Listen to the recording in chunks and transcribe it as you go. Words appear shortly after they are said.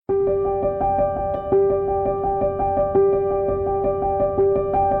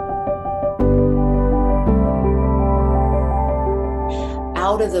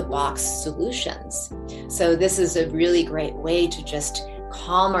out of the box solutions. So this is a really great way to just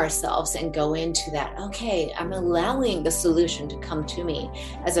calm ourselves and go into that, okay, I'm allowing the solution to come to me,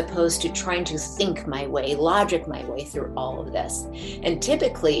 as opposed to trying to think my way, logic my way through all of this. And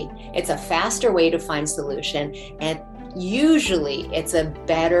typically it's a faster way to find solution, and usually it's a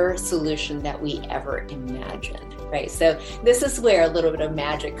better solution that we ever imagined, right? So this is where a little bit of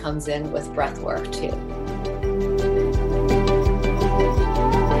magic comes in with breath work too.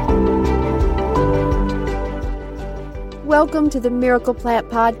 Welcome to the Miracle Plant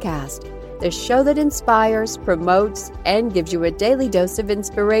Podcast, the show that inspires, promotes, and gives you a daily dose of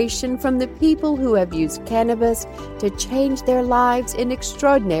inspiration from the people who have used cannabis to change their lives in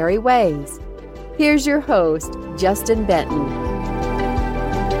extraordinary ways. Here's your host, Justin Benton.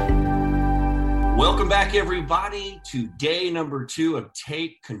 Welcome back, everybody, to day number 2 of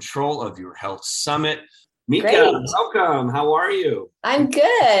Take Control of Your Health Summit. Mika, Great. welcome. How are you? I'm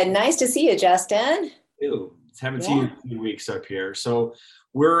good. Nice to see you, Justin. Ew. Haven't seen you in a few weeks up here. So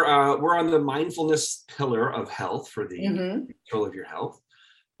we're on the mindfulness pillar of health for the control of your health.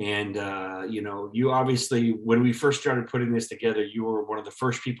 And, you obviously, when we first started putting this together, you were one of the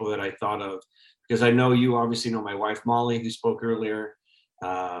first people that I thought of, because I know you obviously know my wife, Molly, who spoke earlier.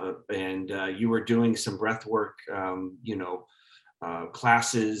 And you were doing some breath work,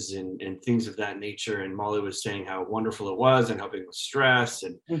 classes and things of that nature. And Molly was saying how wonderful it was and helping with stress.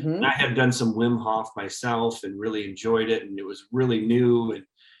 And I have done some Wim Hof myself and really enjoyed it. And it was really new.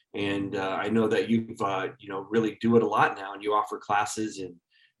 And I know that you've, really do it a lot now, and you offer classes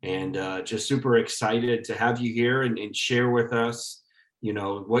and just super excited to have you here and share with us,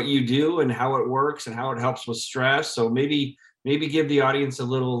 what you do and how it works and how it helps with stress. So maybe give the audience a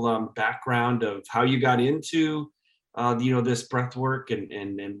little background of how you got into this breath work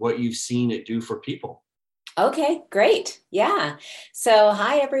and what you've seen it do for people. Okay, great. Yeah. So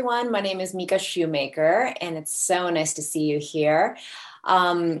hi, everyone. My name is Mika Shoemaker, and it's so nice to see you here.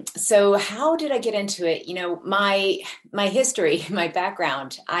 So how did I get into it? My history, my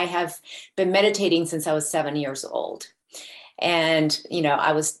background, I have been meditating since I was 7 years old. And,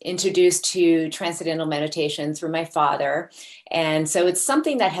 I was introduced to transcendental meditation through my father. And so it's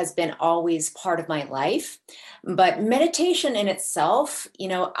something that has been always part of my life. But meditation in itself,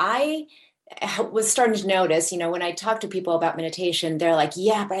 I was starting to notice, when I talk to people about meditation, they're like,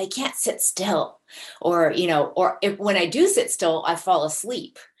 yeah, but I can't sit still. Or when I do sit still, I fall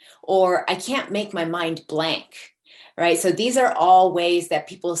asleep, or I can't make my mind blank. Right. So these are all ways that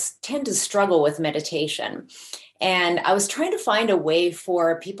people tend to struggle with meditation. And I was trying to find a way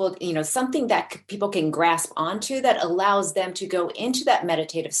for people, something that people can grasp onto that allows them to go into that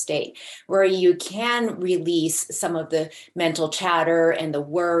meditative state where you can release some of the mental chatter and the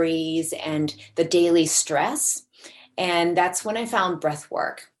worries and the daily stress. And that's when I found breath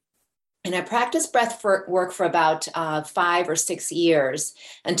work. And I practiced breath work for about 5 or 6 years,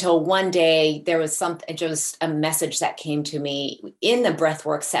 until one day there was just a message that came to me in the breath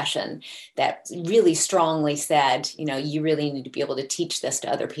work session that really strongly said, you really need to be able to teach this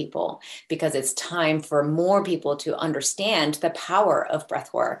to other people, because it's time for more people to understand the power of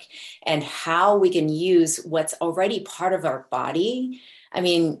breath work and how we can use what's already part of our body. I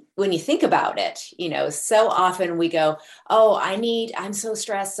mean, when you think about it, so often we go, oh, I'm so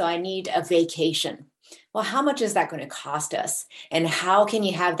stressed, so I need a vacation. Well, how much is that going to cost us? And how can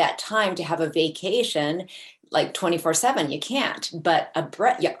you have that time to have a vacation like 24/7? You can't. But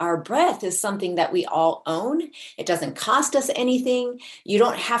our breath is something that we all own. It doesn't cost us anything. You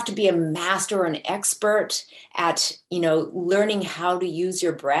don't have to be a master or an expert at, learning how to use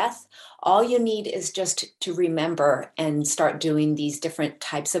your breath. All you need is just to remember and start doing these different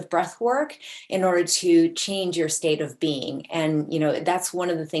types of breath work in order to change your state of being. And, that's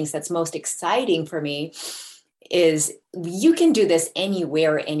one of the things that's most exciting for me, is you can do this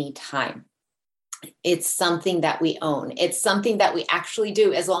anywhere, anytime. It's something that we own. It's something that we actually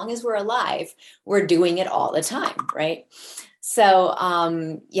do. As long as we're alive, we're doing it all the time, right? So,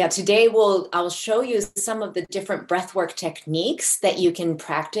 today I'll show you some of the different breathwork techniques that you can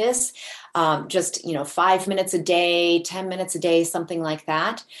practice, 5 minutes a day, 10 minutes a day, something like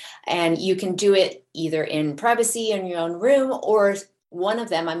that. And you can do it either in privacy in your own room, or one of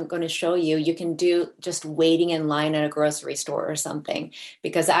them I'm going to show you can do just waiting in line at a grocery store or something,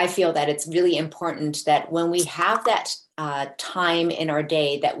 because I feel that it's really important that when we have that time in our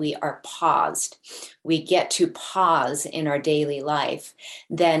day that we are paused, we get to pause in our daily life,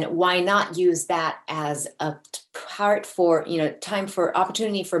 then why not use that as a part for, time for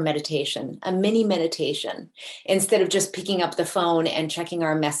opportunity for meditation, a mini meditation, instead of just picking up the phone and checking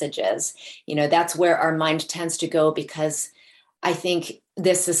our messages. That's where our mind tends to go, because I think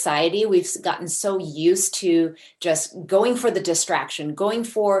this society, we've gotten so used to just going for the distraction, going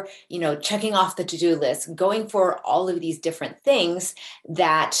for, checking off the to-do list, going for all of these different things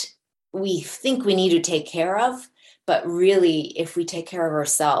that we think we need to take care of. But really, if we take care of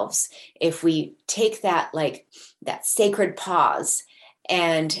ourselves, if we take that sacred pause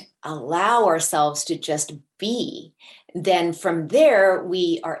and allow ourselves to just be, then from there,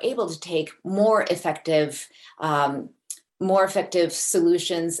 we are able to take more effective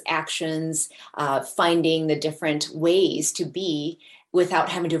solutions, actions, finding the different ways to be without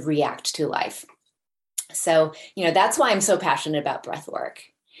having to react to life. So, that's why I'm so passionate about breath work.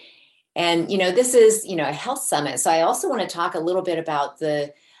 And, this is, a health summit. So I also want to talk a little bit about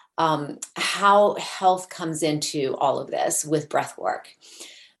the how health comes into all of this with breath work.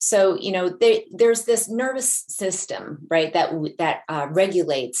 So, there's this nervous system, right, that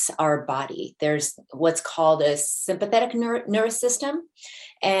regulates our body. There's what's called a sympathetic nervous system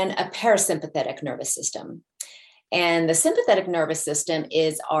and a parasympathetic nervous system. And the sympathetic nervous system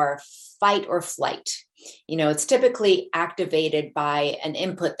is our fight or flight. It's typically activated by an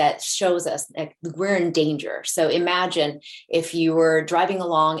input that shows us that we're in danger. So imagine if you were driving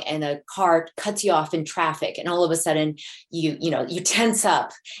along and a car cuts you off in traffic, and all of a sudden you tense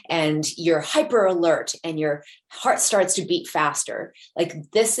up and you're hyper alert and your heart starts to beat faster.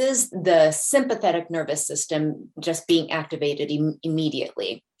 Like, this is the sympathetic nervous system just being activated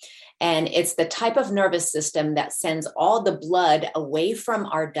immediately. And it's the type of nervous system that sends all the blood away from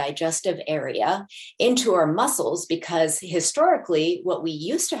our digestive area into our muscles, because historically, what we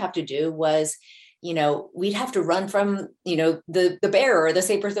used to have to do was, we'd have to run from, the bear or the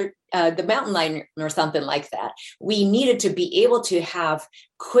saber, the mountain lion or something like that. We needed to be able to have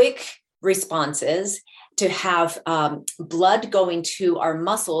quick responses, to have blood going to our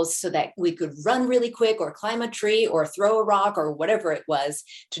muscles so that we could run really quick or climb a tree or throw a rock or whatever it was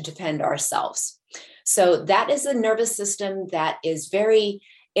to defend ourselves. So that is a nervous system that is very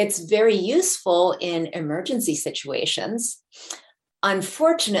useful in emergency situations.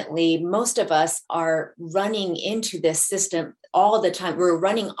 Unfortunately, most of us are running into this system all the time. We're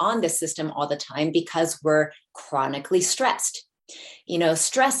running on this system all the time because we're chronically stressed.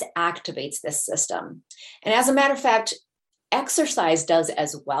 Stress activates this system. And as a matter of fact, exercise does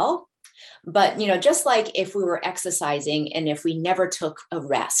as well. But, just like if we were exercising and if we never took a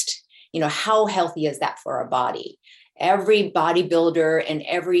rest, how healthy is that for our body? Every bodybuilder and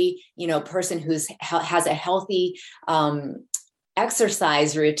every, person who's has a healthy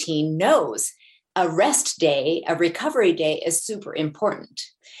exercise routine knows a rest day, a recovery day is super important.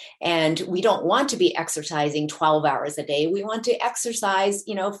 And we don't want to be exercising 12 hours a day. We want to exercise,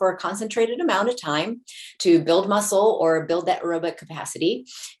 for a concentrated amount of time to build muscle or build that aerobic capacity.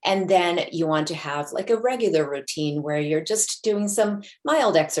 And then you want to have like a regular routine where you're just doing some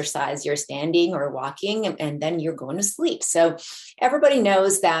mild exercise. You're standing or walking, and then you're going to sleep. So everybody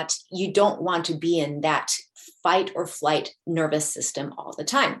knows that you don't want to be in that fight or flight nervous system all the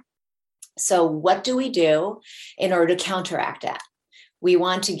time. So what do we do in order to counteract that? We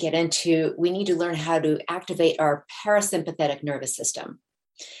need to learn how to activate our parasympathetic nervous system.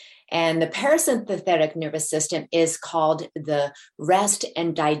 And the parasympathetic nervous system is called the rest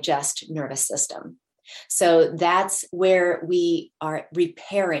and digest nervous system. So that's where we are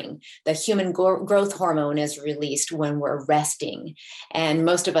repairing. The human growth hormone is released when we're resting. And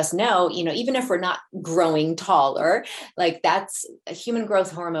most of us know, even if we're not growing taller, like that's a human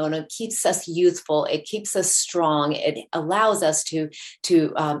growth hormone. It keeps us youthful. It keeps us strong. It allows us to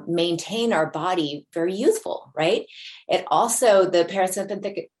maintain our body very youthful, right? It also, the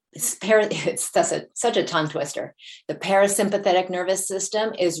parasympathetic it's such a tongue twister. The parasympathetic nervous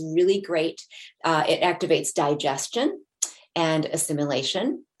system is really great. It activates digestion and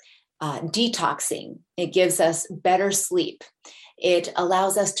assimilation, detoxing. It gives us better sleep. It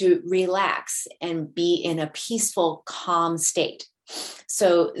allows us to relax and be in a peaceful, calm state.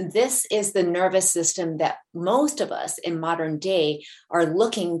 So this is the nervous system that most of us in modern day are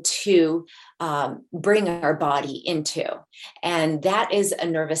looking to bring our body into. And that is a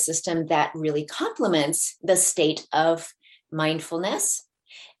nervous system that really complements the state of mindfulness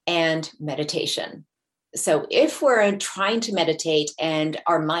and meditation. So if we're trying to meditate and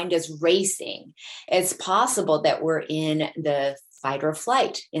our mind is racing, it's possible that we're in the fight or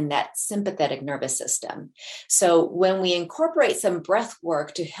flight in that sympathetic nervous system. So when we incorporate some breath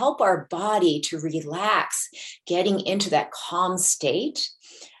work to help our body to relax, getting into that calm state,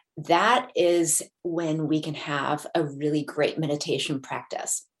 that is when we can have a really great meditation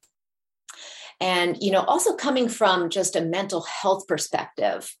practice. And, also coming from just a mental health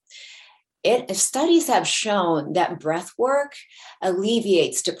perspective, Studies have shown that breath work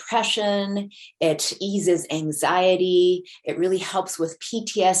alleviates depression, it eases anxiety, it really helps with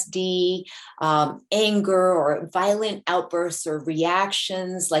PTSD, anger, or violent outbursts or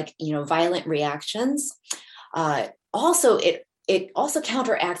reactions, like, violent reactions. Also, it also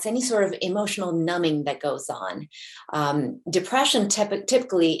counteracts any sort of emotional numbing that goes on. Depression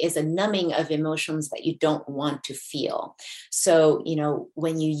typically is a numbing of emotions that you don't want to feel. So,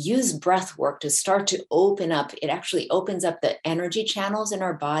 when you use breath work to start to open up, it actually opens up the energy channels in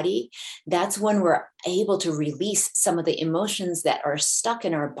our body. That's when we're able to release some of the emotions that are stuck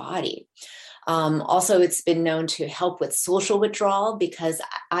in our body. Also, it's been known to help with social withdrawal, because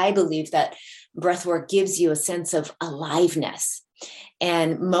I believe that breathwork gives you a sense of aliveness.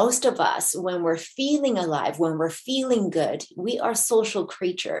 And most of us, when we're feeling alive, when we're feeling good, we are social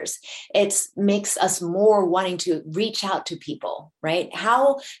creatures. It makes us more wanting to reach out to people, right?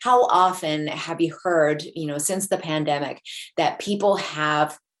 How often have you heard, since the pandemic, that people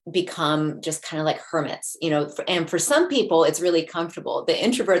have become just kind of like hermits, and for some people it's really comfortable. The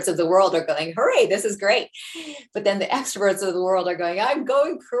introverts of the world are going, hooray, this is great. But then the extroverts of the world are going, I'm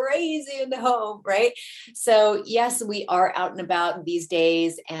going crazy in the home, right? So yes, we are out and about these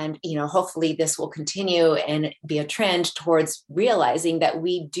days, and hopefully this will continue and be a trend towards realizing that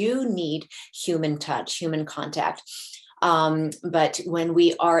we do need human touch, human contact. But when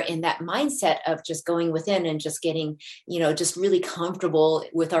we are in that mindset of just going within and just getting, just really comfortable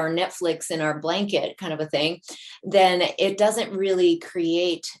with our Netflix and our blanket kind of a thing, then it doesn't really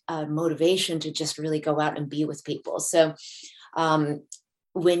create motivation to just really go out and be with people. So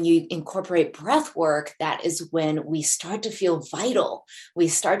when you incorporate breath work, that is when we start to feel vital. We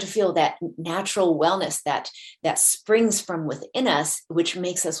start to feel that natural wellness that springs from within us, which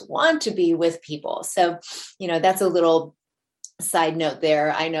makes us want to be with people. So, that's a little side note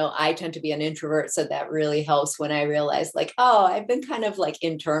there. I know I tend to be an introvert, so that really helps when I realize, like, oh, I've been kind of like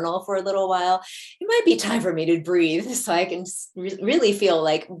internal for a little while. It might be time for me to breathe, so I can really feel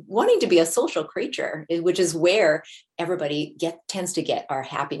like wanting to be a social creature, which is where everybody tends to get our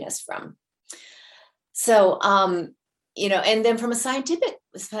happiness from. So, and then from a scientific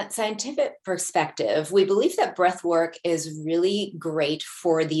perspective, we believe that breath work is really great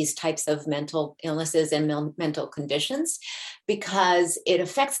for these types of mental illnesses and mental conditions, because it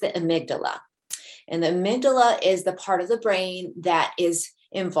affects the amygdala. And the amygdala is the part of the brain that is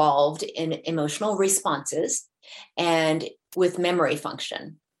involved in emotional responses and with memory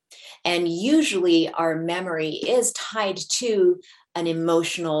function. And usually our memory is tied to an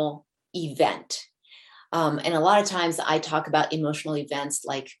emotional event. And a lot of times I talk about emotional events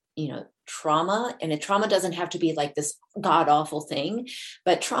like, trauma, and a trauma doesn't have to be like this god awful thing,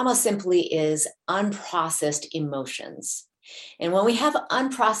 but trauma simply is unprocessed emotions. And when we have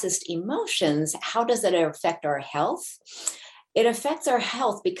unprocessed emotions, how does it affect our health? It affects our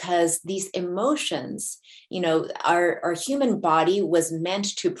health because these emotions, our human body was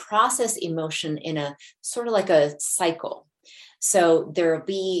meant to process emotion in a sort of like a cycle. So there'll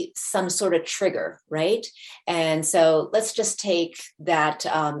be some sort of trigger, right? And so let's just take that,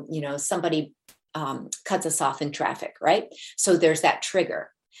 somebody cuts us off in traffic, right? So there's that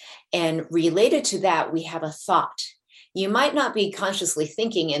trigger. And related to that, we have a thought. You might not be consciously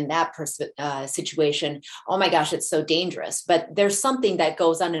thinking in that situation, oh my gosh, it's so dangerous. But there's something that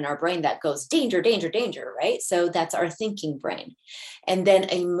goes on in our brain that goes, danger, danger, danger, right? So that's our thinking brain. And then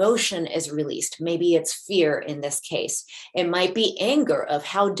emotion is released. Maybe it's fear in this case. It might be anger of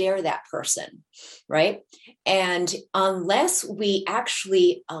how dare that person, right? And unless we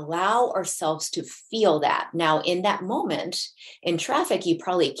actually allow ourselves to feel that, now in that moment in traffic, you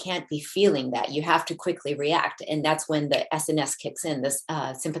probably can't be feeling that. You have to quickly react. And that's when the SNS kicks in, this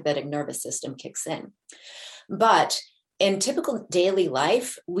sympathetic nervous system kicks in. But in typical daily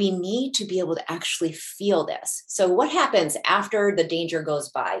life, we need to be able to actually feel this. So what happens after the danger goes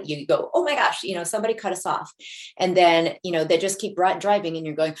by? You go, oh my gosh, somebody cut us off. And then, they just keep driving and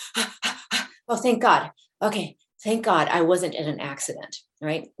you're going, oh, thank God. Okay, thank God I wasn't in an accident,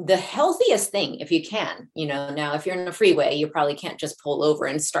 right? The healthiest thing, if you can, now if you're in a freeway, you probably can't just pull over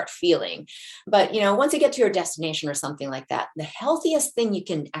and start feeling. But, once you get to your destination or something like that, the healthiest thing you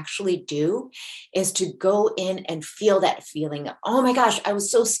can actually do is to go in and feel that feeling of, oh my gosh, I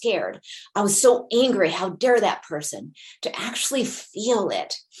was so scared. I was so angry. How dare that person? To actually feel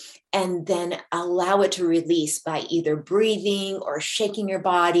it. And then allow it to release by either breathing or shaking your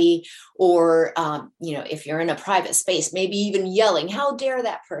body, or, if you're in a private space, maybe even yelling, how dare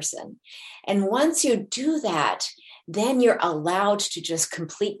that person? And once you do that, then you're allowed to just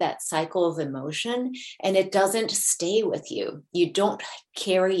complete that cycle of emotion, and it doesn't stay with you. You don't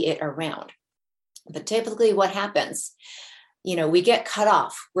carry it around. But typically what happens, we get cut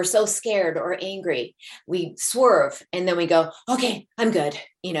off. We're so scared or angry. We swerve and then we go, okay, I'm good,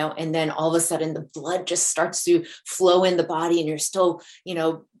 and then all of a sudden the blood just starts to flow in the body and you're still,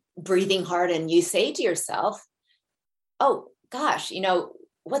 breathing hard. And you say to yourself, oh gosh,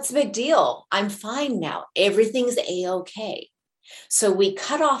 what's the big deal? I'm fine now. Everything's a-okay. So we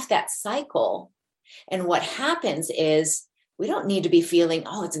cut off that cycle. And what happens is we don't need to be feeling,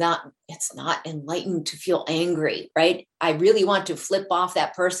 oh, it's not enlightened to feel angry, right? I really want to flip off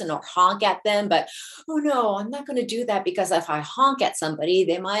that person or honk at them, but oh no, I'm not going to do that, because if I honk at somebody,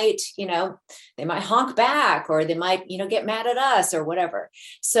 they might honk back, or they might, get mad at us or whatever.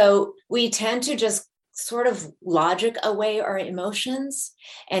 So we tend to just sort of logic away our emotions,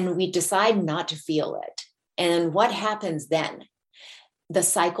 and we decide not to feel it. And what happens then? The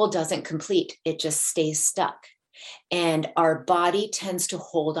cycle doesn't complete. It just stays stuck. And our body tends to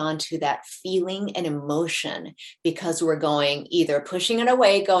hold on to that feeling and emotion because we're either pushing it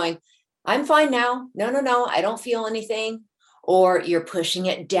away, going, I'm fine now. No, I don't feel anything. Or you're pushing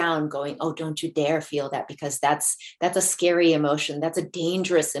it down, going, oh, don't you dare feel that, because that's a scary emotion. That's a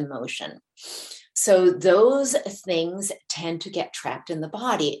dangerous emotion. So those things tend to get trapped in the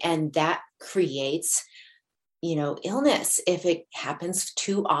body, and that creates illness if it happens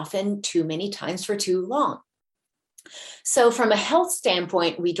too often, too many times for too long. So from a health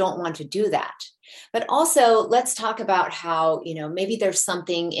standpoint, we don't want to do that. But also, let's talk about how, maybe there's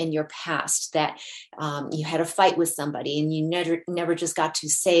something in your past that you had a fight with somebody and you never just got to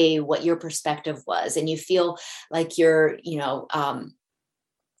say what your perspective was. And you feel like you're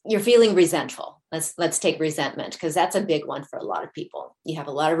feeling resentful. Let's take resentment, because that's a big one for a lot of people. You have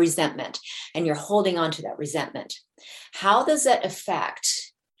a lot of resentment and you're holding on to that resentment. How does that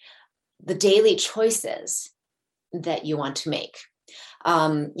affect the daily choices that you want to make?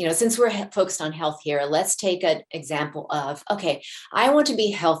 Since we're focused on health here, let's take an example of, okay, I want to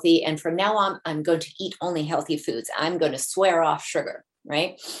be healthy, and from now on, I'm going to eat only healthy foods. I'm going to swear off sugar,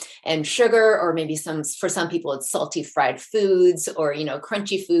 right? And sugar, or maybe for some people, it's salty fried foods or,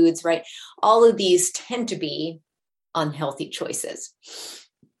 crunchy foods, right? All of these tend to be unhealthy choices.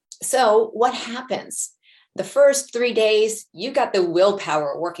 So what happens? The first 3 days, you got the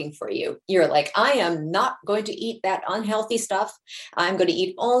willpower working for you. You're like, I am not going to eat that unhealthy stuff. I'm going to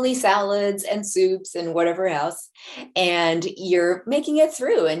eat only salads and soups and whatever else. And you're making it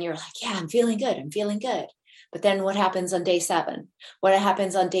through and you're like, yeah, I'm feeling good. I'm feeling good. But then what happens on day 7? What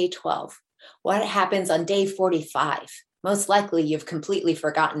happens on day 12? What happens on day 45? Most likely you've completely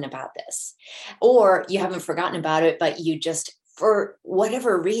forgotten about this, or you haven't forgotten about it, but you just, for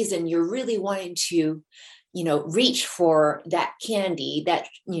whatever reason, you're really wanting to reach for that candy, that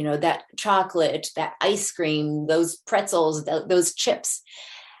chocolate, that ice cream, those pretzels, those chips.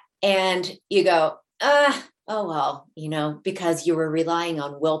 And you go, oh, well, because you were relying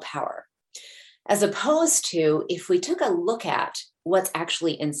on willpower. As opposed to, if we took a look at what's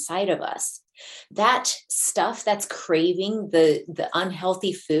actually inside of us, that stuff that's craving the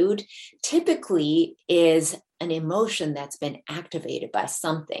unhealthy food typically is an emotion that's been activated by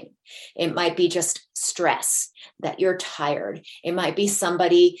something. It might be just stress, that you're tired. It might be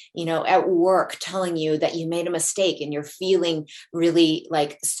somebody, at work telling you that you made a mistake and you're feeling really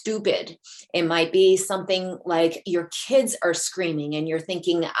like stupid. It might be something like your kids are screaming and you're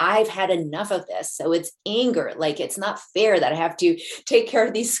thinking, I've had enough of this. So it's anger. Like, it's not fair that I have to take care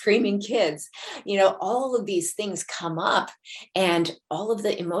of these screaming kids. All of these things come up, and all of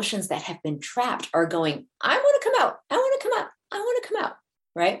the emotions that have been trapped are going, I want to come out. I want to come out. I want to come out.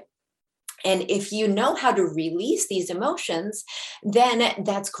 Right. And if you know how to release these emotions, then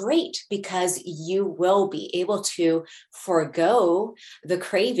that's great, because you will be able to forego the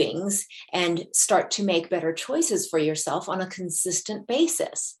cravings and start to make better choices for yourself on a consistent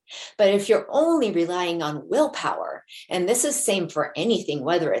basis. But if you're only relying on willpower, and this is same for anything,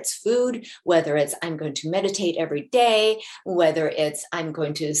 whether it's food, whether it's I'm going to meditate every day, whether it's I'm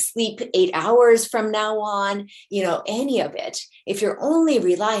going to sleep 8 hours from now on, any of it, if you're only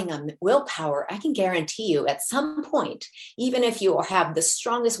relying on willpower, I can guarantee you at some point, even if you have the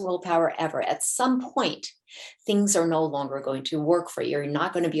strongest willpower ever, at some point, things are no longer going to work for you. You're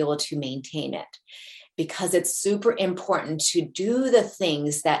not going to be able to maintain it, because it's super important to do the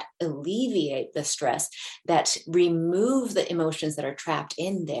things that alleviate the stress, that remove the emotions that are trapped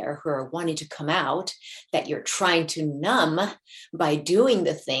in there, who are wanting to come out, that you're trying to numb by doing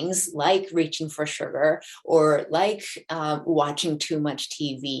the things like reaching for sugar, or like watching too much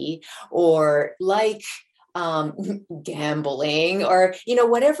TV, or like gambling, or,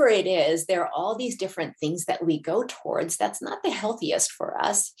 whatever it is. There are all these different things that we go towards. That's not the healthiest for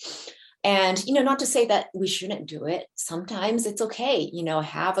us. And, not to say that we shouldn't do it. Sometimes it's okay,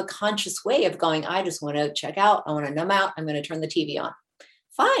 have a conscious way of going, I just want to check out. I want to numb out. I'm going to turn the TV on.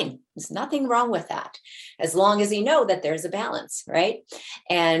 Fine. There's nothing wrong with that, as long as you know that there's a balance, right?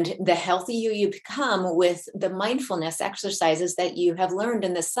 And the healthier you become with the mindfulness exercises that you have learned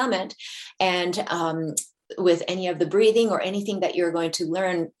in the summit, and with any of the breathing or anything that you're going to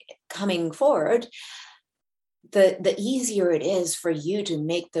learn coming forward, the easier it is for you to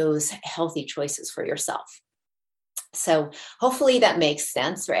make those healthy choices for yourself. So hopefully that makes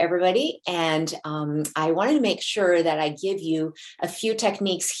sense for everybody. And I wanted to make sure that I give you a few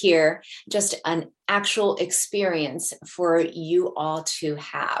techniques here, just an actual experience for you all to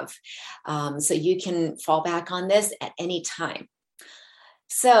have. So you can fall back on this at any time.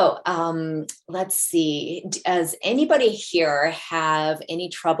 So let's see, does anybody here have any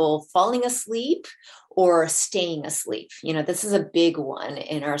trouble falling asleep or staying asleep? This is a big one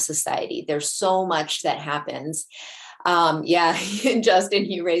in our society. There's so much that happens. Yeah, Justin,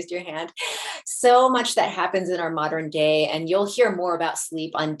 you raised your hand. So much that happens in our modern day, and you'll hear more about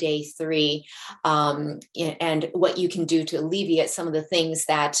sleep on day 3, and what you can do to alleviate some of the things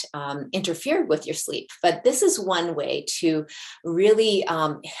that interfere with your sleep. But this is one way to really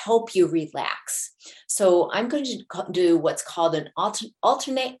help you relax. So I'm going to do what's called an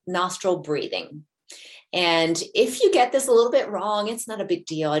alternate nostril breathing. And if you get this a little bit wrong, it's not a big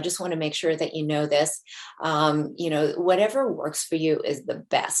deal. I just want to make sure that you know this. Whatever works for you is the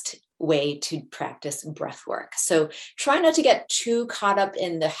best way to practice breath work. So try not to get too caught up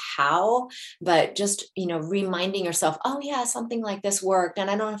in the how, but just, reminding yourself, oh yeah, something like this worked, and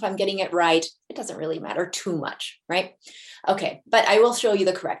I don't know if I'm getting it right. It doesn't really matter too much, right? Okay, but I will show you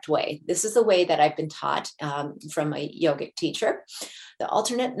the correct way. This is the way that I've been taught from a yogic teacher. The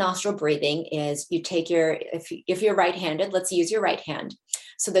alternate nostril breathing is you take if you're right-handed, let's use your right hand.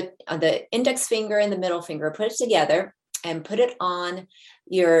 So the index finger and the middle finger, put it together and put it on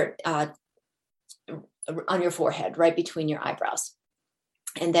your forehead, right between your eyebrows.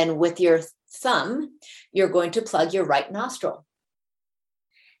 And then with your thumb, you're going to plug your right nostril.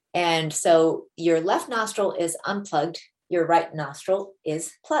 And so your left nostril is unplugged, your right nostril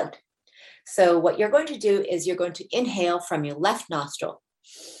is plugged. So what you're going to do is you're going to inhale from your left nostril.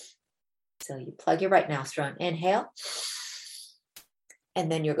 So you plug your right nostril and inhale.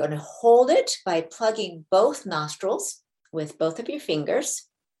 And then you're going to hold it by plugging both nostrils with both of your fingers.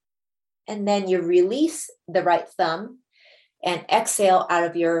 And then you release the right thumb and exhale out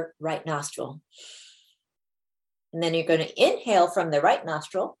of your right nostril. And then you're going to inhale from the right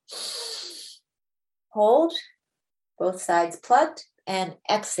nostril, hold, both sides plugged, and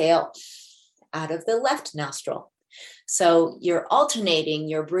exhale out of the left nostril. So you're alternating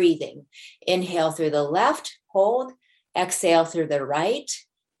your breathing. Inhale through the left, hold, exhale through the right,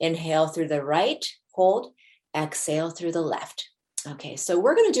 inhale through the right, hold, exhale through the left. Okay, so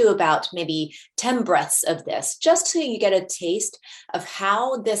we're going to do about maybe 10 breaths of this, just so you get a taste of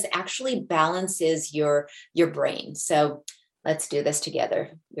how this actually balances your brain. So let's do this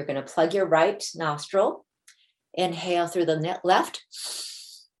together. You're going to plug your right nostril, inhale through the left,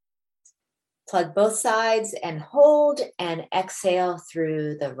 plug both sides and hold, and exhale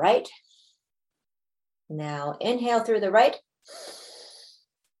through the right. Now inhale through the right,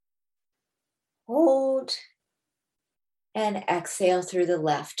 hold, and exhale through the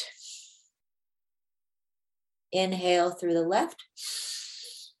left. Inhale through the left,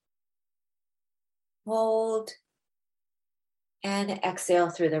 hold, and exhale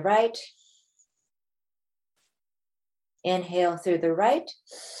through the right. Inhale through the right,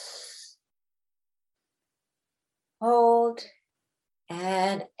 hold,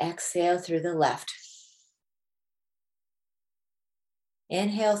 and exhale through the left.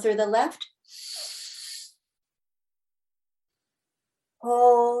 Inhale through the left,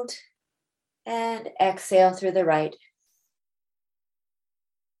 hold, and exhale through the right.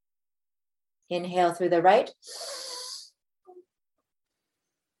 Inhale through the right,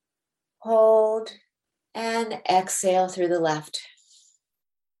 hold, and exhale through the left.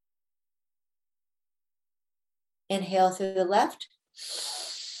 Inhale through the left,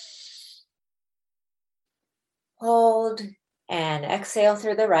 hold, and exhale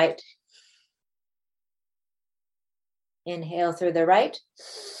through the right. Inhale through the right,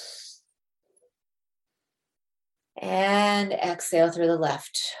 and exhale through the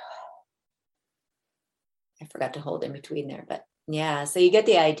left. I forgot to hold in between there, but yeah, so you get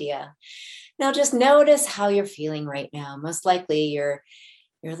the idea. Now just notice how you're feeling right now. Most likely you're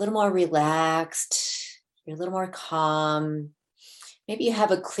a little more relaxed. You're a little more calm. Maybe you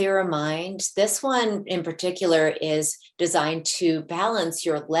have a clearer mind. This one in particular is designed to balance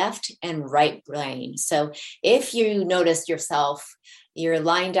your left and right brain. So if you notice yourself, you're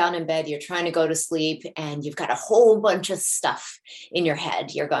lying down in bed, you're trying to go to sleep, and you've got a whole bunch of stuff in your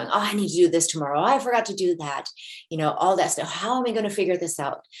head. You're going, oh, I need to do this tomorrow. Oh, I forgot to do that. All that stuff. How am I going to figure this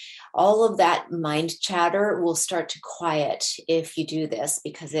out? All of that mind chatter will start to quiet if you do this,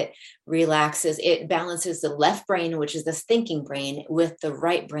 because it relaxes, it balances the left brain, which is the thinking brain, with the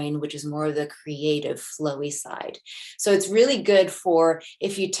right brain, which is more of the creative, flowy side. So it's really good for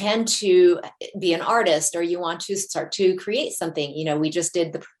if you tend to be an artist or you want to start to create something. We just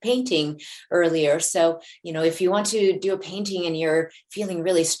did the painting earlier. So, if you want to do a painting and you're feeling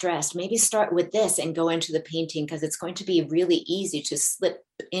really stressed, maybe start with this and go into the painting, because it's going to be really easy to slip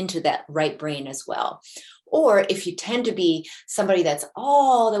into that right brain as well. Or if you tend to be somebody that's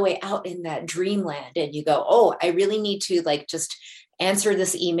all the way out in that dreamland and you go, oh, I really need to just answer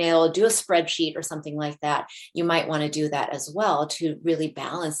this email, do a spreadsheet or something like that, you might want to do that as well to really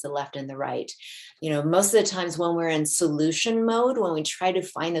balance the left and the right. Most of the times when we're in solution mode, when we try to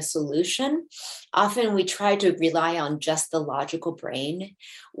find a solution, often we try to rely on just the logical brain,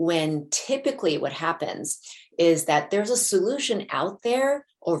 when typically what happens is that there's a solution out there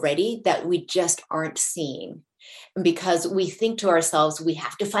already that we just aren't seeing. Because we think to ourselves, we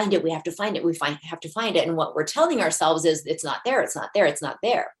have to find it, we have to find it, have to find it. And what we're telling ourselves is it's not there, it's not there, it's not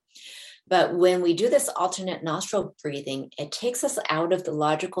there. But when we do this alternate nostril breathing, it takes us out of the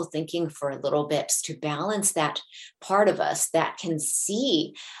logical thinking for a little bit to balance that part of us that can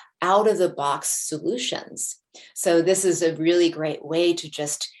see out of the box solutions. So this is a really great way to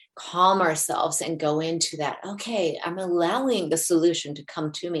just calm ourselves and go into that, okay, I'm allowing the solution to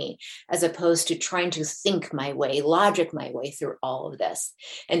come to me, as opposed to trying to think my way, logic my way through all of this.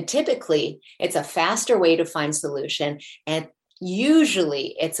 And typically it's a faster way to find solution. And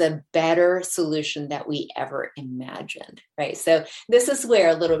usually it's a better solution that we ever imagined, right? So this is where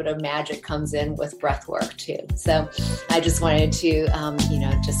a little bit of magic comes in with breath work too. So I just wanted to,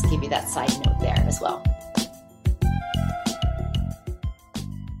 just give you that side note there as well.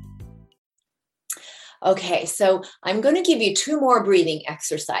 Okay, so I'm going to give you 2 more breathing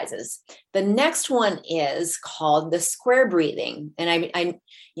exercises. The next one is called the square breathing. And I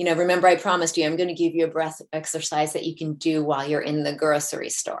remember I promised you, I'm going to give you a breath exercise that you can do while you're in the grocery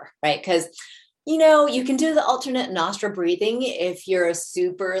store, right? Because, you can do the alternate nostril breathing if you're a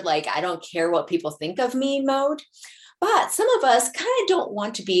super, I don't care what people think of me mode. But some of us kind of don't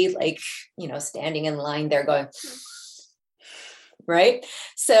want to be standing in line there going, right?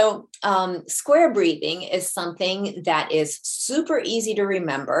 So square breathing is something that is super easy to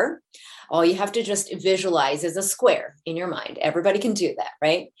remember. All you have to just visualize is a square in your mind. Everybody can do that,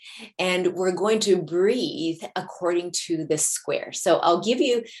 right? And we're going to breathe according to this square. So I'll give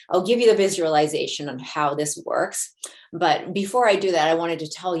you the visualization on how this works. But before I do that, I wanted to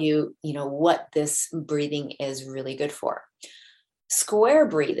tell you, what this breathing is really good for. Square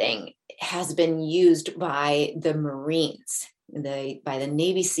breathing has been used by the Marines, by the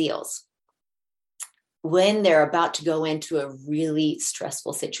Navy SEALs, when they're about to go into a really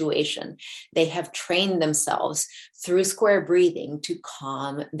stressful situation. They have trained themselves through square breathing to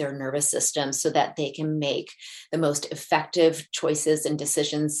calm their nervous system so that they can make the most effective choices and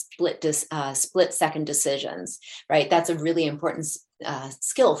decisions, split-second decisions, right? That's a really important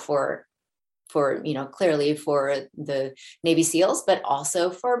skill for clearly for the Navy SEALs, but also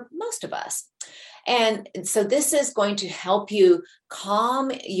for most of us. And so this is going to help you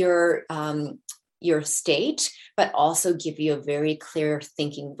calm your state, but also give you a very clear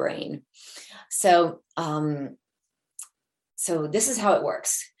thinking brain. So this is how it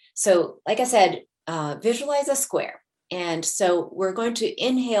works. So like I said, visualize a square. And so we're going to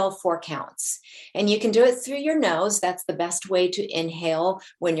inhale 4 counts, and you can do it through your nose. That's the best way to inhale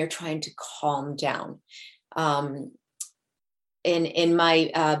when you're trying to calm down. In my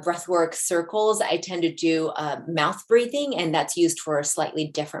breathwork circles, I tend to do mouth breathing, and that's used for a slightly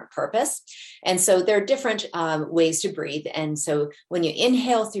different purpose. And so there are different ways to breathe. And so when you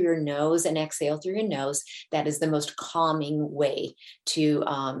inhale through your nose and exhale through your nose, that is the most calming way to,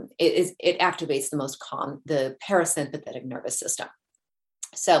 it activates the parasympathetic nervous system.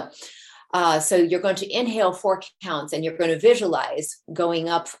 So you're going to inhale 4 counts, and you're going to visualize going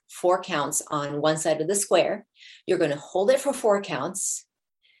up 4 counts on one side of the square. You're going to hold it for 4 counts.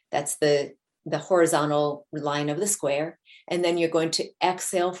 That's the horizontal line of the square. And then you're going to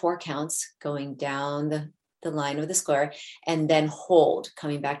exhale 4 counts going down the line of the square, and then hold,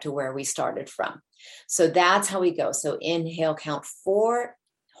 coming back to where we started from. So that's how we go. So inhale, count 4,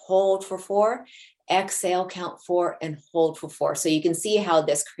 hold for 4, exhale, count 4, and hold for 4. So you can see how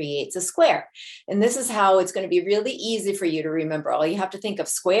this creates a square. And this is how it's going to be really easy for you to remember. All you have to think of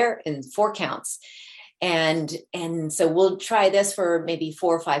square in 4 counts. And so we'll try this for maybe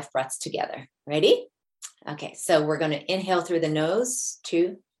 4 or 5 breaths together. Ready? Okay, so we're going to inhale through the nose,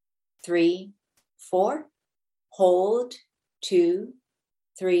 2, 3, 4. Hold, 2,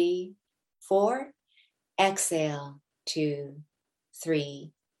 3, 4. Exhale, 2,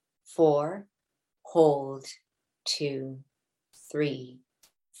 3, 4. Hold, 2, 3,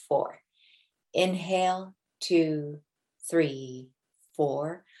 4. Inhale, 2, 3,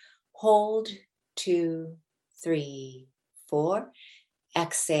 4. Hold, 2, 3, 4.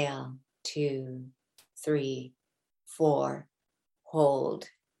 Exhale, 2, 3, 4. Hold,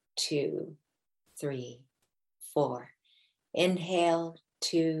 2, 3, 4. Inhale,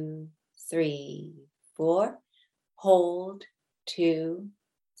 2, 3, 4. Hold, 2,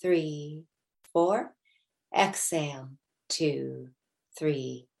 3, 4. Exhale, 2,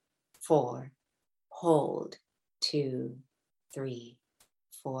 3, 4. Hold, 2, 3,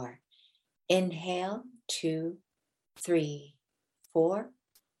 4. Inhale, 2, 3, 4.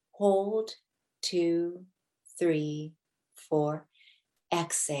 Hold, 2, 3, 4.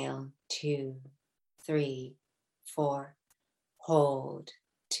 Exhale, 2, 3, 4. Hold,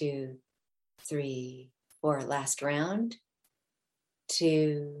 2, 3, 4. Last round.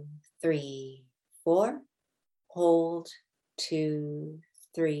 2, 3, 4. Hold, 2,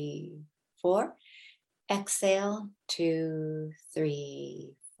 3, 4. Exhale, 2,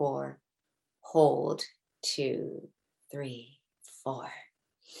 3, 4. Hold, 2, 3, 4.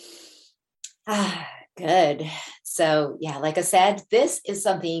 Good. So yeah, like I said, this is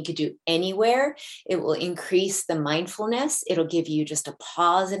something you could do anywhere. It will increase the mindfulness. It'll give you just a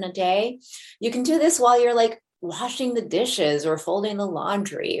pause in a day. You can do this while you're like washing the dishes or folding the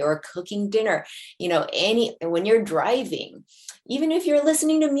laundry or cooking dinner, when you're driving, even if you're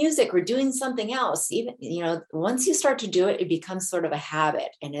listening to music or doing something else, even, once you start to do it, it becomes sort of a habit,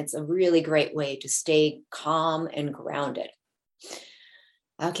 and it's a really great way to stay calm and grounded.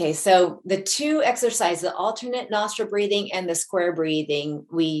 Okay, so the 2 exercises, the alternate nostril breathing and the square breathing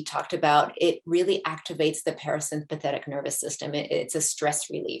we talked about, it really activates the parasympathetic nervous system. It's a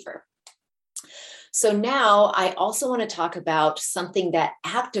stress reliever. So now I also want to talk about something that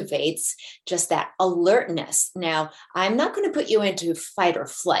activates just that alertness. Now, I'm not going to put you into fight or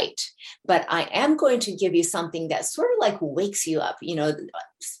flight, but I am going to give you something that sort of like wakes you up,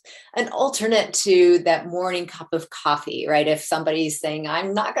 an alternate to that morning cup of coffee, right? If somebody's saying,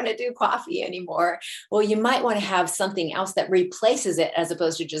 I'm not going to do coffee anymore, well, you might want to have something else that replaces it, as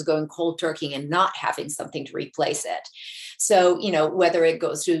opposed to just going cold turkey and not having something to replace it. So, whether it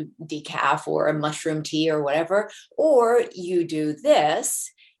goes to decaf or a mushroom tea or whatever, or you do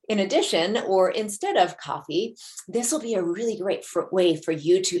this in addition or instead of coffee, this will be a really great way for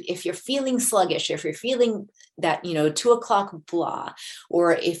you to, if you're feeling sluggish, if you're feeling that, 2 o'clock blah,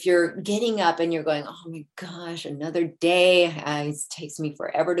 or if you're getting up and you're going, oh my gosh, another day, it takes me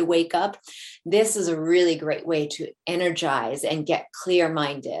forever to wake up. This is a really great way to energize and get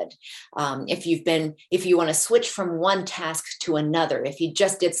clear-minded. If you want to switch from one task to another, if you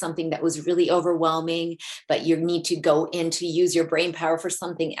just did something that was really overwhelming, but you need to go in to use your brain power for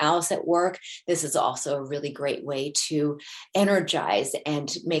something else at work, this is also a really great way to energize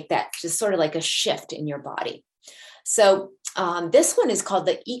and make that just sort of like a shift in your body. So this one is called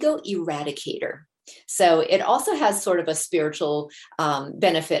the Ego Eradicator. So it also has sort of a spiritual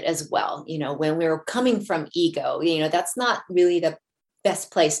benefit as well. When we're coming from ego, that's not really the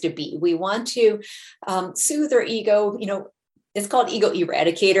best place to be. We want to soothe our ego. It's called Ego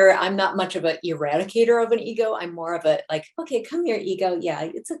Eradicator. I'm not much of an eradicator of an ego. I'm more of a like, okay, come here, ego. Yeah,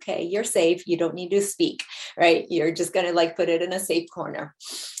 it's okay. You're safe. You don't need to speak, right? You're just going to like put it in a safe corner.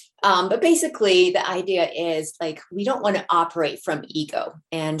 But basically the idea is like, we don't want to operate from ego.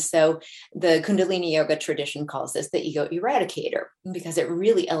 And so the Kundalini yoga tradition calls this the ego eradicator, because it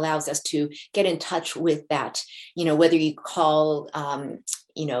really allows us to get in touch with that, whether you call,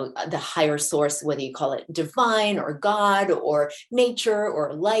 the higher source, whether you call it divine or God or nature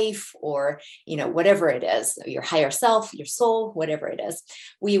or life or, whatever it is, your higher self, your soul, whatever it is,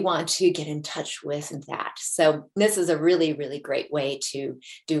 we want to get in touch with that. So this is a really, really great way to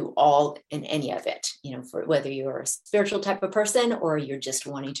do all and any of it, for whether you're a spiritual type of person or you're just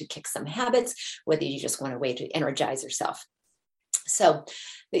wanting to kick some habits, whether you just want a way to energize yourself. So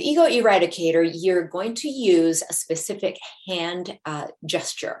the Ego Eradicator, you're going to use a specific hand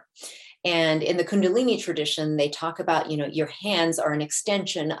gesture. And in the Kundalini tradition, they talk about, your hands are an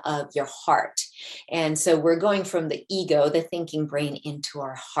extension of your heart. And so we're going from the ego, the thinking brain, into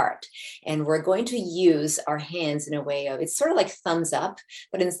our heart. And we're going to use our hands in a way of, it's sort of like thumbs up,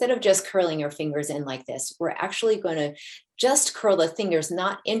 but instead of just curling your fingers in like this, we're actually going to just curl the fingers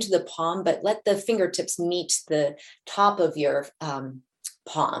not into the palm, but let the fingertips meet the top of your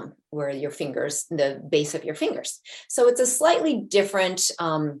palm, where your fingers, the base of your fingers. So it's a slightly different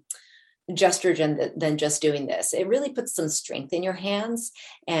gesture than just doing this. It really puts some strength in your hands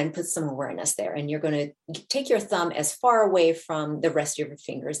and puts some awareness there. And you're going to take your thumb as far away from the rest of your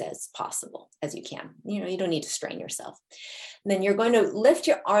fingers as possible, as you can. You don't need to strain yourself. And then you're going to lift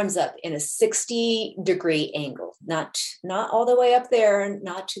your arms up in a 60-degree angle, not all the way up there,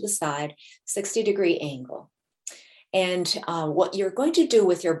 not to the side, 60-degree angle. And what you're going to do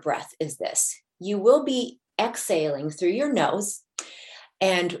with your breath is this. You will be exhaling through your nose,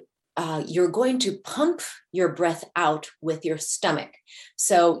 and you're going to pump your breath out with your stomach.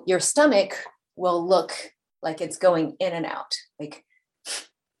 So your stomach will look like it's going in and out, like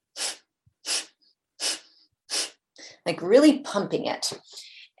really pumping it.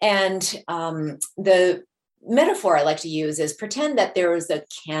 And the metaphor I like to use is pretend that there is a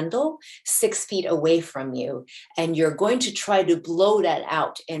candle 6 feet away from you, and you're going to try to blow that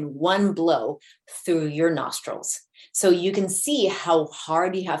out in one blow through your nostrils. So you can see how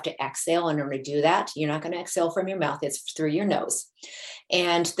hard you have to exhale in order to do that. You're not going to exhale from your mouth, it's through your nose.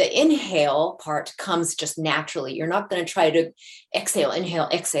 And the inhale part comes just naturally. You're not going to try to exhale, inhale,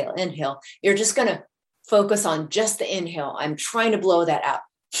 exhale, inhale. You're just going to focus on just the inhale. I'm trying to blow that out.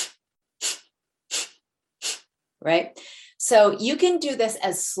 Right? So you can do this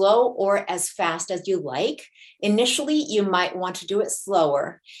as slow or as fast as you like. Initially, you might want to do it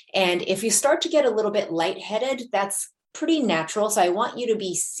slower. And if you start to get a little bit lightheaded, that's pretty natural. So I want you to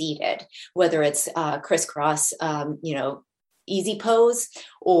be seated, whether it's crisscross, easy pose,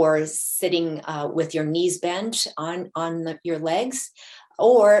 or sitting with your knees bent on your legs,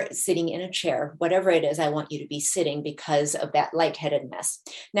 or sitting in a chair. Whatever it is, I want you to be sitting because of that lightheadedness.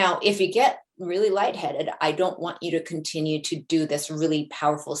 Now, if you get really lightheaded, I don't want you to continue to do this really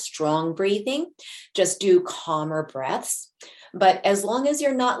powerful, strong breathing. Just do calmer breaths. But as long as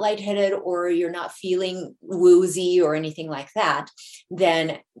you're not lightheaded or you're not feeling woozy or anything like that,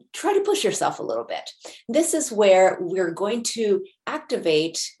 then try to push yourself a little bit. This is where we're going to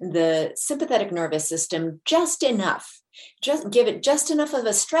activate the sympathetic nervous system just enough. Just give it just enough of a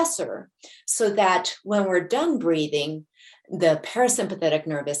stressor so that when we're done breathing, the parasympathetic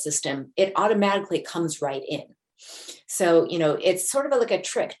nervous system, it automatically comes right in. So, it's sort of like a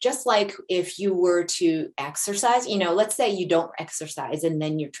trick, just like if you were to exercise, let's say you don't exercise and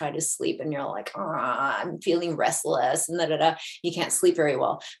then you try to sleep and you're like, I'm feeling restless and you can't sleep very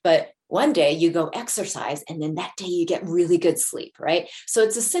well. But one day you go exercise and then that day you get really good sleep, right? So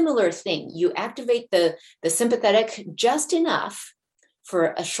it's a similar thing. You activate the sympathetic just enough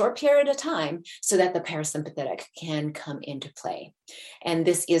for a short period of time so that the parasympathetic can come into play. And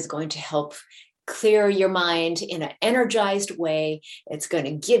this is going to help clear your mind in an energized way. It's going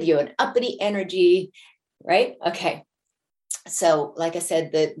to give you an uppity energy, right? Okay. So like I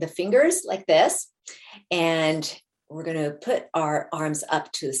said, the fingers like this, and we're going to put our arms up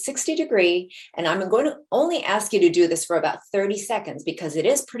to 60 degree. And I'm going to only ask you to do this for about 30 seconds because it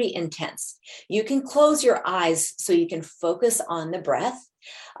is pretty intense. You can close your eyes so you can focus on the breath.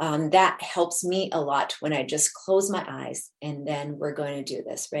 That helps me a lot when I just close my eyes. And then we're going to do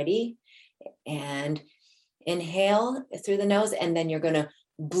this. Ready? And inhale through the nose, and then you're going to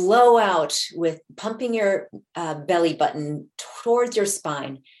blow out with pumping your belly button towards your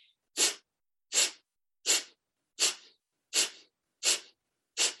spine.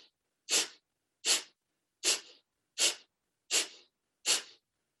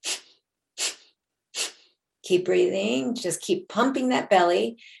 Keep breathing, just keep pumping that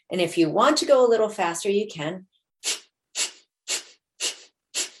belly. And if you want to go a little faster, you can.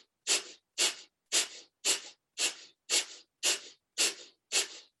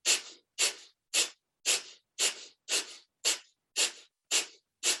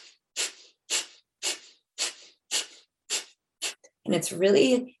 And it's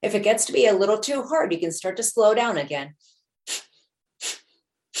really, if it gets to be a little too hard, you can start to slow down again.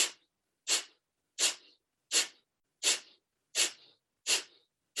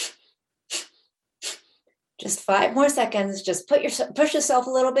 Just 5 more seconds. Just push yourself a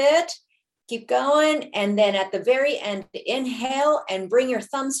little bit. Keep going. And then at the very end, inhale and bring your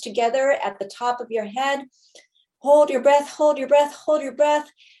thumbs together at the top of your head. Hold your breath, hold your breath, hold your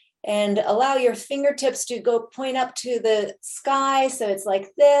breath. And allow your fingertips to go point up to the sky. So it's like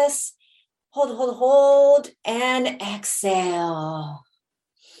this. hold, and exhale.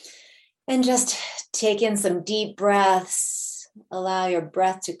 And just take in some deep breaths. Allow your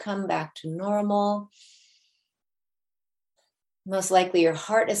breath to come back to normal. Most likely your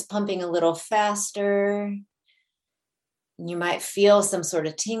heart is pumping a little faster. You might feel some sort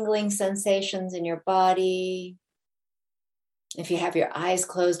of tingling sensations in your body. If you have your eyes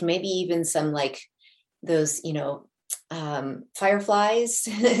closed, maybe even some like those, fireflies.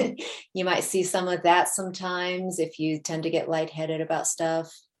 You might see some of that sometimes if you tend to get lightheaded about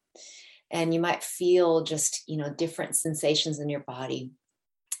stuff. And you might feel just, different sensations in your body.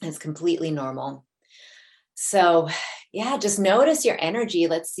 It's completely normal. So yeah, just notice your energy.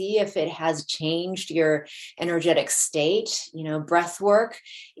 Let's see if it has changed your energetic state. Breath work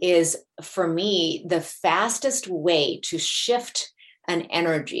is, for me, the fastest way to shift an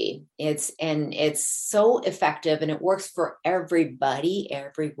energy. It's so effective, and it works for everybody,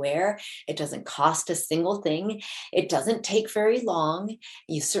 everywhere. It doesn't cost a single thing. It doesn't take very long.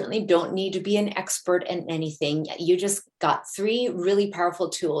 You certainly don't need to be an expert in anything. You just got 3 really powerful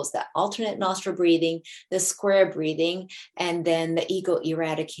tools: the alternate nostril breathing, the square breathing, and then the ego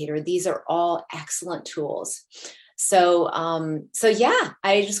eradicator. These are all excellent tools. So yeah,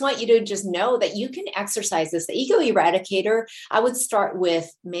 I just want you to just know that you can exercise this. The ego eradicator, I would start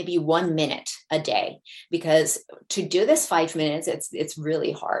with maybe 1 minute a day, because to do this 5 minutes, it's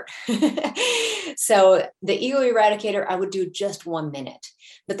really hard. So the ego eradicator, I would do just 1 minute.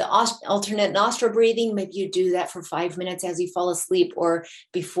 But the alternate nostril breathing, maybe you do that for 5 minutes as you fall asleep or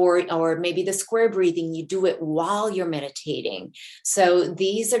before, or maybe the square breathing, you do it while you're meditating. So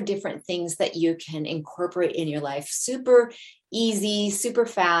these are different things that you can incorporate in your life. Super easy, super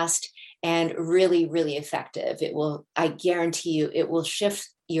fast, and really, really effective. I guarantee you, it will shift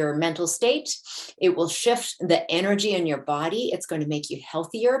your mental state. It will shift the energy in your body. It's going to make you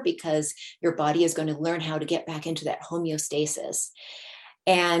healthier, because your body is going to learn how to get back into that homeostasis.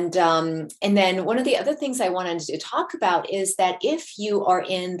 And then one of the other things I wanted to talk about is that if you are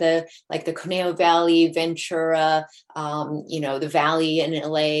in the Conejo Valley, Ventura, the Valley in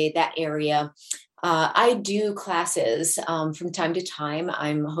LA, that area, I do classes from time to time.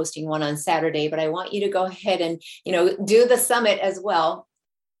 I'm hosting one on Saturday, but I want you to go ahead and, do the summit as well.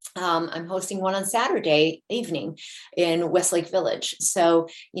 I'm hosting one on Saturday evening in Westlake Village. So,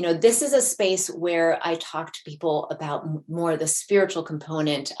 this is a space where I talk to people about more the spiritual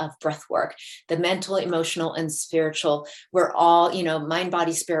component of breath work, the mental, emotional, and spiritual. We're all, mind,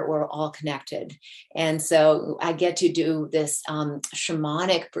 body, spirit, we're all connected. And so I get to do this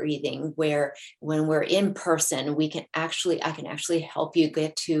shamanic breathing where when we're in person, I can actually help you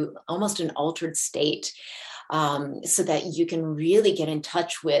get to almost an altered state. So that you can really get in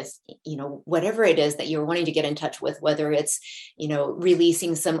touch with, whatever it is that you're wanting to get in touch with, whether it's,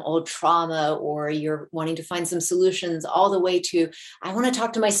 releasing some old trauma, or you're wanting to find some solutions, all the way to, I want to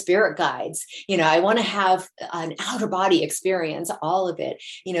talk to my spirit guides. I want to have an outer body experience, all of it.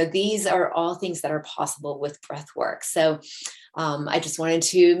 These are all things that are possible with breath work. So I just wanted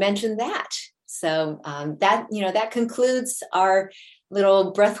to mention that. So that concludes our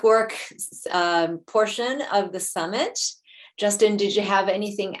little breathwork portion of the summit. Justin, did you have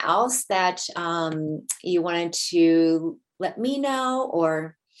anything else that you wanted to let me know,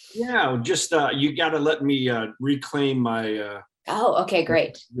 or? Yeah, just you got to let me reclaim my. Oh, okay,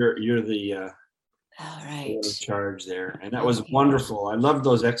 great. You're the. All right. Charge there, and that was wonderful. I loved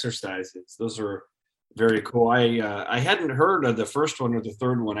those exercises. Those were very cool. I hadn't heard of the first one or the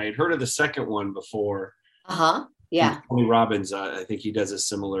third one. I had heard of the second one before. Yeah. Tony Robbins, I think he does a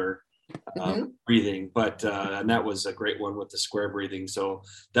similar breathing, but and that was a great one with the square breathing. So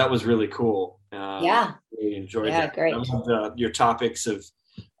that was really cool. Really enjoyed that. Great. I loved your topics of,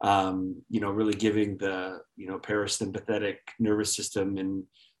 really giving the, parasympathetic nervous system and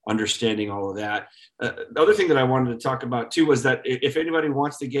understanding all of that. The other thing that I wanted to talk about too was that if anybody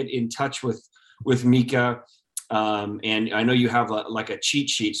wants to get in touch with Mika, and I know you have a cheat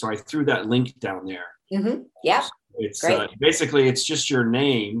sheet, so I threw that link down there. Mm-hmm. Yeah. It's basically it's just your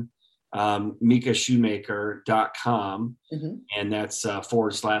name, mikashoemaker.com, and that's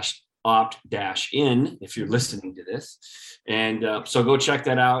 /opt-in if you're listening to this. And so go check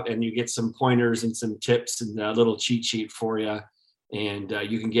that out, and you get some pointers and some tips and a little cheat sheet for you. And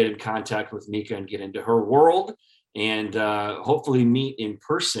you can get in contact with Mika and get into her world, and hopefully meet in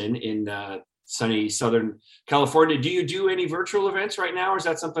person in sunny Southern California. Do you do any virtual events right now, or is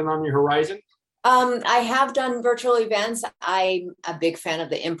that something on your horizon? I have done virtual events. I'm a big fan of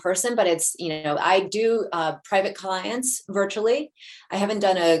the in-person, but it's, I do private clients virtually. I haven't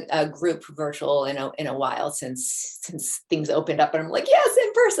done a group virtual in a while since things opened up, and I'm like, yes,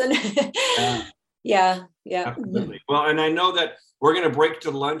 in person. Yeah. Yeah, yeah. Absolutely. Well, and I know that we're going to break to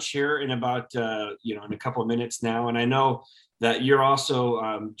lunch here in about, in a couple of minutes now. And I know that you're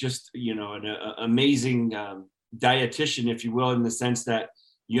also just, an amazing dietitian, if you will, in the sense that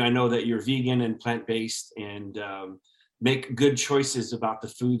I know that you're vegan and plant-based and make good choices about the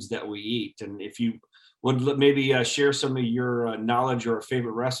foods that we eat. And if you would maybe share some of your knowledge or a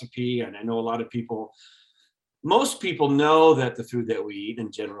favorite recipe. And I know a lot of people, most people know that the food that we eat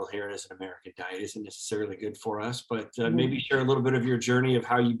in general here as an American diet isn't necessarily good for us, but maybe share a little bit of your journey of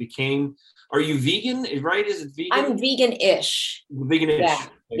how you became. Are you vegan, right? Is it vegan? I'm vegan-ish. Vegan-ish. Yeah.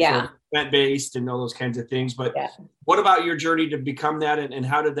 Okay, yeah. So plant-based and all those kinds of things. But yeah. What about your journey to become that, and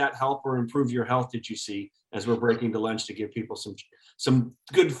how did that help or improve your health, did you see, as we're breaking to lunch, to give people some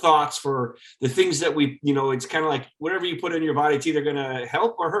good thoughts for the things that we, it's kind of like whatever you put in your body, it's either going to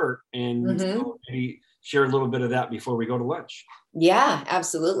help or hurt. And so maybe share a little bit of that before we go to lunch. Yeah,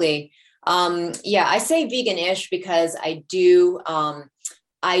 absolutely. I say vegan-ish because I do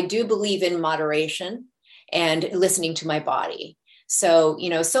believe in moderation and listening to my body. So,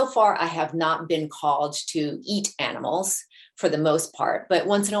 so far I have not been called to eat animals for the most part, but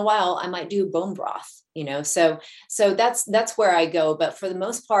once in a while I might do bone broth, so that's where I go. But for the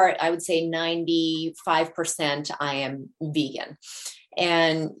most part, I would say 95% I am vegan.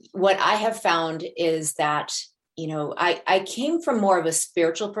 And what I have found is that, I came from more of a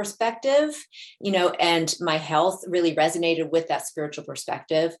spiritual perspective, and my health really resonated with that spiritual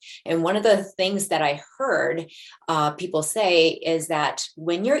perspective. And one of the things that I heard people say is that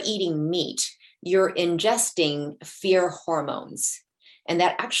when you're eating meat, you're ingesting fear hormones. And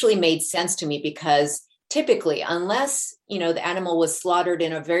that actually made sense to me because typically, unless, the animal was slaughtered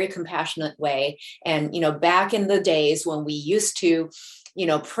in a very compassionate way. And, back in the days when we used to,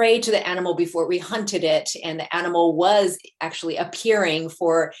 pray to the animal before we hunted it, and the animal was actually appearing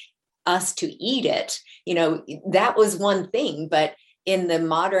for us to eat it, that was one thing. But in the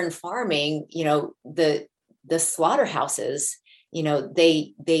modern farming, the slaughterhouses,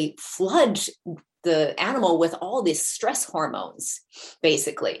 they flood the animal with all these stress hormones,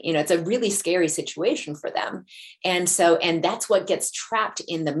 basically. It's a really scary situation for them. And that's what gets trapped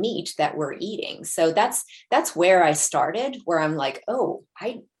in the meat that we're eating. So that's where I started, where I'm like, oh,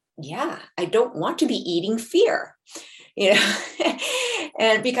 I don't want to be eating fear.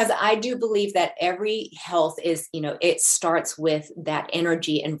 And because I do believe that every health is, it starts with that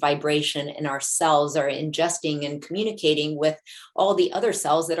energy and vibration, and our cells are ingesting and communicating with all the other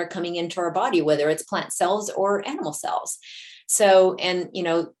cells that are coming into our body, whether it's plant cells or animal cells. So, and,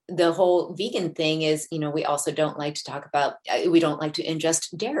 the whole vegan thing is, we also don't like to talk about, we don't like to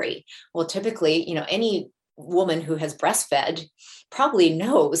ingest dairy. Well, typically, any woman who has breastfed probably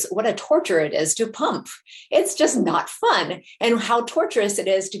knows what a torture it is to pump. It's just not fun. And how torturous it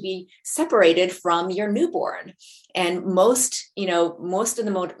is to be separated from your newborn. And most of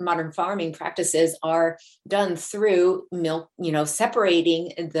the modern farming practices are done through milk,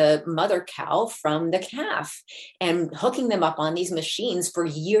 separating the mother cow from the calf and hooking them up on these machines for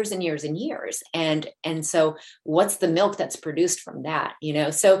years and years and years. And so what's the milk that's produced from that?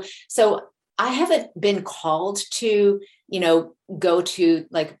 So I haven't been called to, go to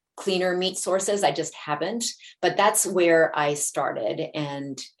like cleaner meat sources. I just haven't, but that's where I started.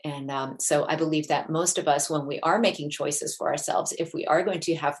 And so I believe that most of us, when we are making choices for ourselves, if we are going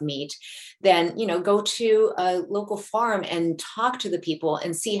to have meat, then, go to a local farm and talk to the people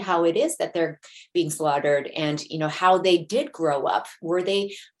and see how it is that they're being slaughtered, and, how they did grow up. Were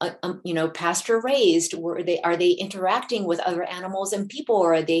they, pasture raised? Are they interacting with other animals and people,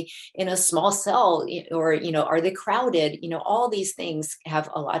 or are they in a small cell, or, are they crowded? All these things have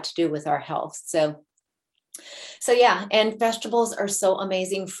a lot to do with our health. So yeah, and vegetables are so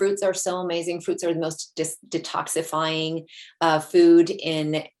amazing. Fruits are so amazing. Fruits are the most detoxifying food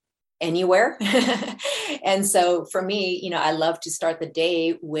in anywhere. And so for me, I love to start the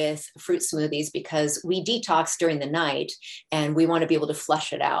day with fruit smoothies because we detox during the night and we want to be able to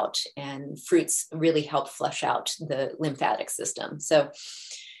flush it out. And fruits really help flush out the lymphatic system. So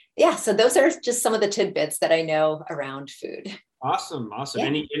yeah, so those are just some of the tidbits that I know around food. Awesome. Yeah.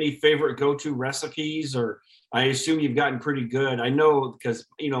 Any favorite go-to recipes? Or I assume you've gotten pretty good. I know because,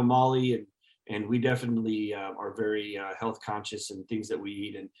 Molly and we definitely are very health conscious and things that we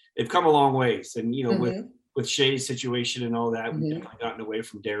eat, and they've come a long ways. And, with with Shay's situation and all that, we've Mm-hmm. definitely gotten away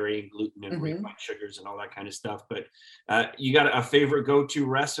from dairy and gluten and Mm-hmm. refined sugars and all that kind of stuff. But you got a favorite go-to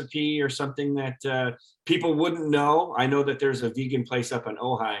recipe or something that people wouldn't know? I know that there's a vegan place up in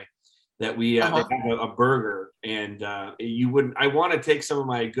Ojai that they have a burger, and you wouldn't. I want to take some of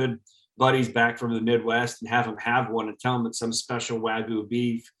my good buddies back from the Midwest and have them have one and tell them it's some special Wagyu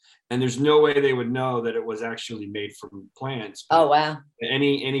beef. And there's no way they would know that it was actually made from plants. Oh, wow.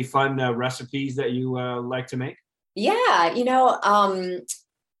 Any fun recipes that you like to make? Yeah.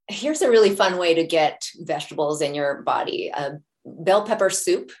 Here's a really fun way to get vegetables in your body. Bell pepper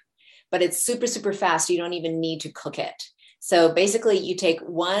soup, but it's super, super fast. You don't even need to cook it. So basically you take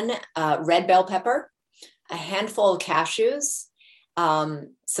one red bell pepper, a handful of cashews,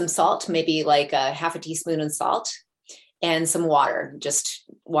 some salt, maybe like a half a teaspoon of salt, and some water, just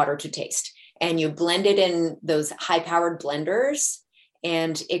water to taste. And you blend it in those high-powered blenders,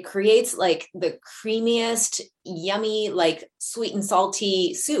 and it creates like the creamiest, yummy, like sweet and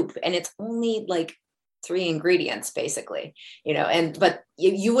salty soup. And it's only like 3 ingredients, basically, but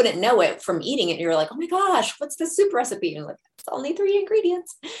you wouldn't know it from eating it. You're like, oh my gosh, what's the soup recipe? And you're like, it's only 3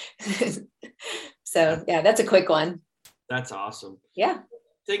 ingredients. So yeah, that's a quick one. That's awesome. Yeah.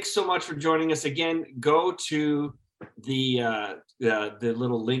 Thanks so much for joining us again. Go to the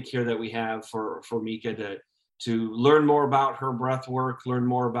little link here that we have for Mika to learn more about her breath work, learn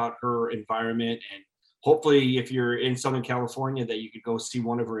more about her environment, and hopefully if you're in Southern California that you could go see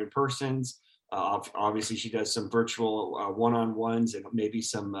one of her in persons. Obviously she does some virtual one-on-ones and maybe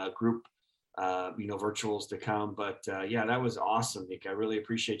some group virtuals to come, but yeah, that was awesome, Mika. I really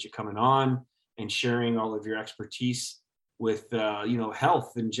appreciate you coming on and sharing all of your expertise with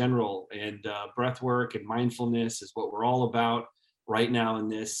health in general, and breath work and mindfulness is what we're all about right now in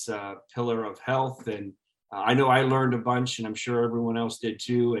this pillar of health. And I know I learned a bunch, and I'm sure everyone else did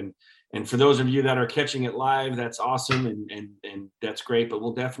too. And for those of you that are catching it live, that's awesome, and that's great. But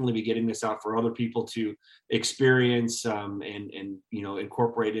we'll definitely be getting this out for other people to experience and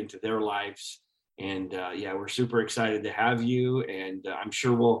incorporate into their lives. And yeah, we're super excited to have you, and I'm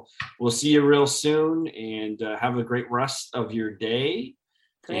sure we'll see you real soon. And have a great rest of your day.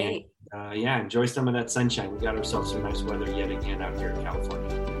 Great. And yeah, enjoy some of that sunshine. We got ourselves some nice weather yet again out here in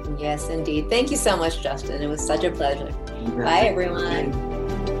California. Yes, indeed. Thank you so much, Justin. It was such a pleasure. Bye, everyone.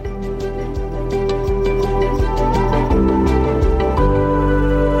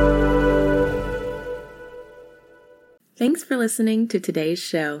 Thanks for listening to today's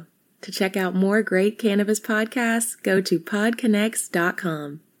show. To check out more great cannabis podcasts, go to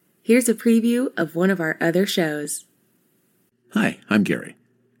podconnects.com. Here's a preview of one of our other shows. Hi, I'm Gary,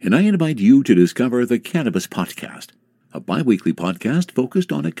 and I invite you to discover the Cannabis Podcast, a bi-weekly podcast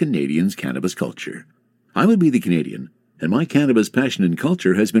focused on a Canadian's cannabis culture. I would be the Canadian, and my cannabis passion and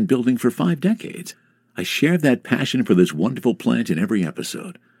culture has been building for 5 decades. I share that passion for this wonderful plant in every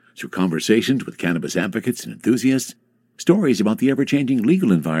episode, through conversations with cannabis advocates and enthusiasts, stories about the ever-changing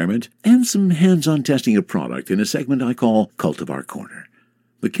legal environment, and some hands-on testing of product in a segment I call Cultivar Corner.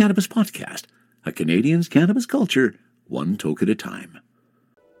 The Cannabis Podcast, a Canadian's cannabis culture, one toke at a time.